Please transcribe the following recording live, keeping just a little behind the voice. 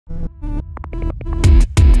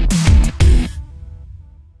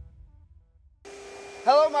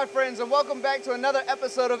my friends, and welcome back to another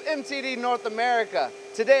episode of MTD North America.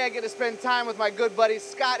 Today I get to spend time with my good buddy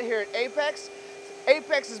Scott here at Apex.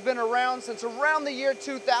 Apex has been around since around the year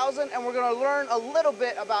 2000, and we're going to learn a little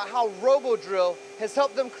bit about how robodrill has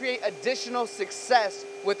helped them create additional success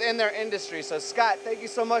within their industry. So Scott, thank you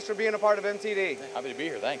so much for being a part of MTD. Happy to be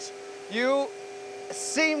here, thanks. You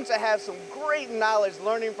seem to have some great knowledge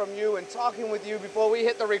learning from you and talking with you before we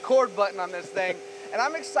hit the record button on this thing. And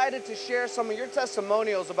I'm excited to share some of your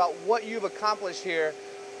testimonials about what you've accomplished here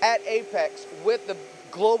at Apex with the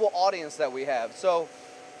global audience that we have. So,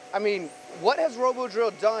 I mean, what has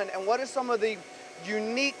robodrill done, and what are some of the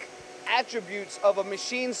unique attributes of a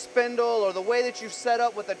machine spindle or the way that you've set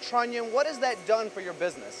up with a trunnion? What has that done for your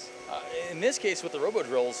business? In this case, with the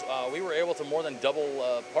robodrills, we were able to more than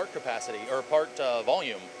double part capacity or part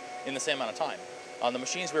volume in the same amount of time. On the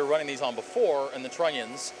machines we were running these on before, and the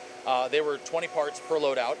trunnions, they were 20 parts per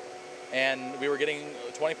loadout, and we were getting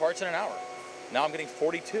 20 parts in an hour. Now I'm getting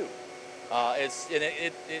 42.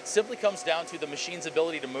 It simply comes down to the machine's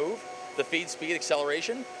ability to move, the feed speed,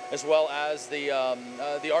 acceleration, as well as the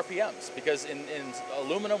RPMs. Because in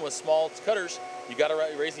aluminum with small cutters, you got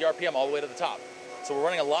to raise the RPM all the way to the top. So we're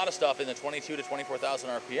running a lot of stuff in the 22 to 24,000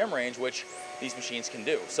 RPM range, which these machines can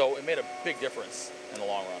do. So it made a big difference in the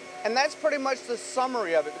long run. And that's pretty much the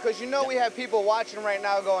summary of it, because you know we have people watching right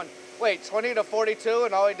now going, wait, 20 to 42,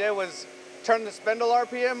 and all he did was turn the spindle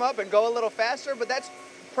RPM up and go a little faster, but that's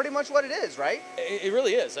pretty much what it is, right? It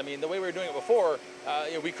really is. I mean, the way we were doing it before,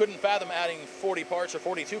 we couldn't fathom adding 40 parts or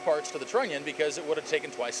 42 parts to the trunnion because it would have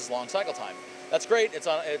taken twice as long cycle time. That's great. It's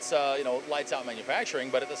lights out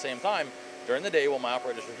manufacturing, but at the same time, during the day while my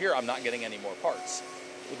operators are here, I'm not getting any more parts.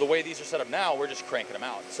 The way these are set up now, we're just cranking them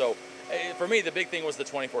out. So for me, the big thing was the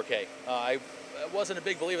 24K. I wasn't a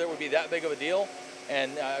big believer it would be that big of a deal.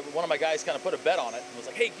 And one of my guys kind of put a bet on it and was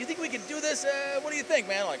like, hey, do you think we could do this? What do you think,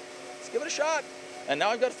 man? I'm like, let's give it a shot. And now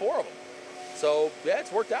I've got 4 of them. So yeah,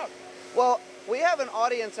 it's worked out. Well, we have an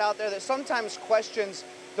audience out there that sometimes questions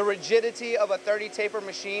the rigidity of a 30 taper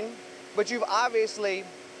machine, but you've obviously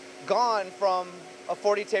gone from a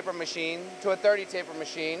 40 taper machine to a 30 taper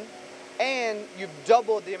machine, and you've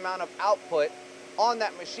doubled the amount of output on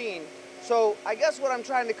that machine. So I guess what I'm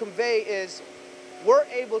trying to convey is we're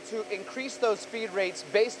able to increase those feed rates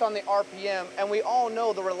based on the RPM, and we all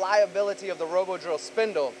know the reliability of the robodrill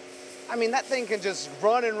spindle. I mean, that thing can just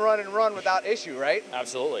run and run and run without issue, right?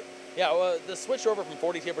 Absolutely. Yeah, well, the switch over from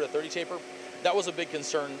 40 taper to 30 taper, that was a big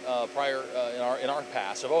concern prior in our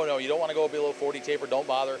past of, oh no, you don't want to go below 40 taper, don't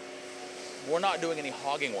bother. We're not doing any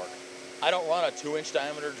hogging work. I don't run a 2-inch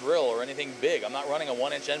diameter drill or anything big. I'm not running a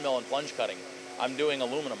 1-inch end mill and plunge cutting. I'm doing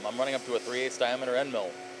aluminum. I'm running up to a 3/8 diameter end mill.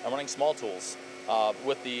 I'm running small tools.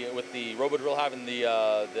 With the robodrill having the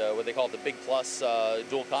what they call it, the Big Plus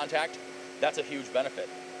dual contact, that's a huge benefit.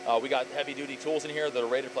 We got heavy duty tools in here that are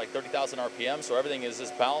rated for like 30,000 RPM, so everything is as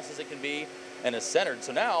balanced as it can be and is centered.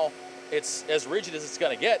 So now it's as rigid as it's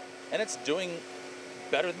going to get, and it's doing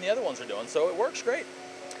better than the other ones are doing. So it works great.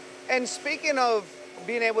 And speaking of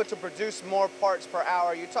being able to produce more parts per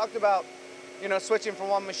hour, you talked about, you know, switching from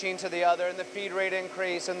one machine to the other and the feed rate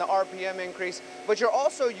increase and the RPM increase, but you're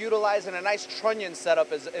also utilizing a nice trunnion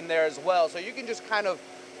setup in there as well. So you can just kind of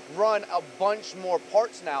run a bunch more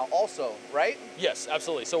parts now also, right? Yes,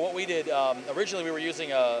 absolutely. So what we did, originally we were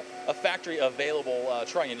using a factory available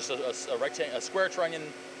trunnion, just a square trunnion,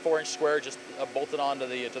 4-inch square, just bolted onto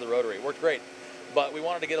to the rotary. It worked great. But we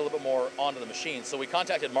wanted to get a little bit more onto the machine. So we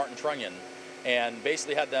contacted Martin Trunnion and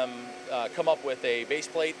basically had them come up with a base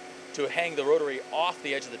plate to hang the rotary off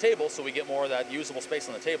the edge of the table so we get more of that usable space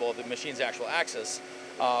on the table of the machine's actual axis.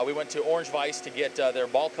 We went to Orange Vice to get their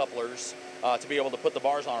ball couplers to be able to put the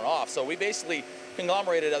bars on and off. So we basically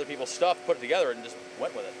conglomerated other people's stuff, put it together, and just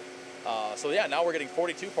went with it. So yeah, now we're getting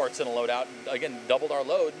 42 parts in a loadout, and again, doubled our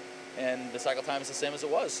load, and the cycle time is the same as it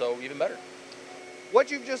was, so even better. What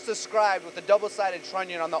you've just described with the double-sided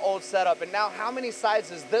trunnion on the old setup, and now how many sides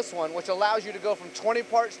is this one, which allows you to go from 20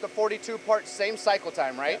 parts to 42 parts, same cycle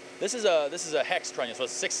time, right? Yeah. This is a hex trunnion, so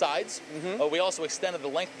it's 6 sides. Mm-hmm. We also extended the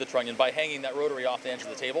length of the trunnion by hanging that rotary off the edge of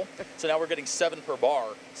the table. So now we're getting 7 per bar.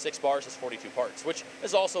 6 bars is 42 parts, which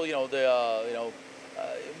is also, you know,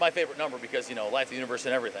 my favorite number because, you know, life, the universe,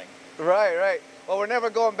 and everything. Right, right. Well, we're never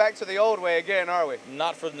going back to the old way again, are we?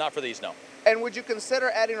 Not for these, no. And would you consider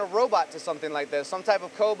adding a robot to something like this? Some type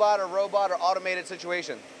of cobot or robot or automated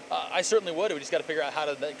situation? I certainly would. We just got to figure out how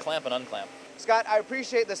to clamp and unclamp. Scott, I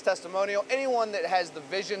appreciate this testimonial. Anyone that has the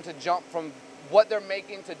vision to jump from what they're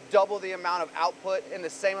making to double the amount of output in the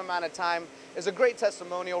same amount of time is a great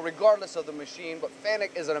testimonial regardless of the machine. But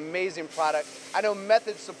Fanuc is an amazing product. I know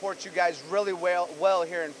Method supports you guys really well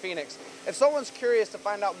here in Phoenix. If someone's curious to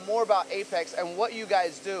find out more about Apex and what you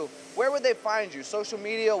guys do, where would they find you? Social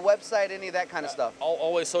media, website, any of that kind of stuff?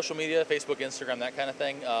 Always social media, Facebook, Instagram, that kind of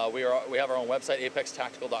thing. We have our own website,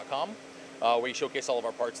 apextactical.com. We showcase all of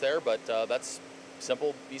our parts there, but that's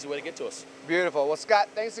simple, easy way to get to us. Beautiful. Well, Scott,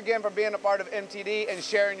 thanks again for being a part of MTD and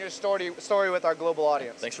sharing your story with our global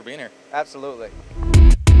audience. Thanks for being here. Absolutely.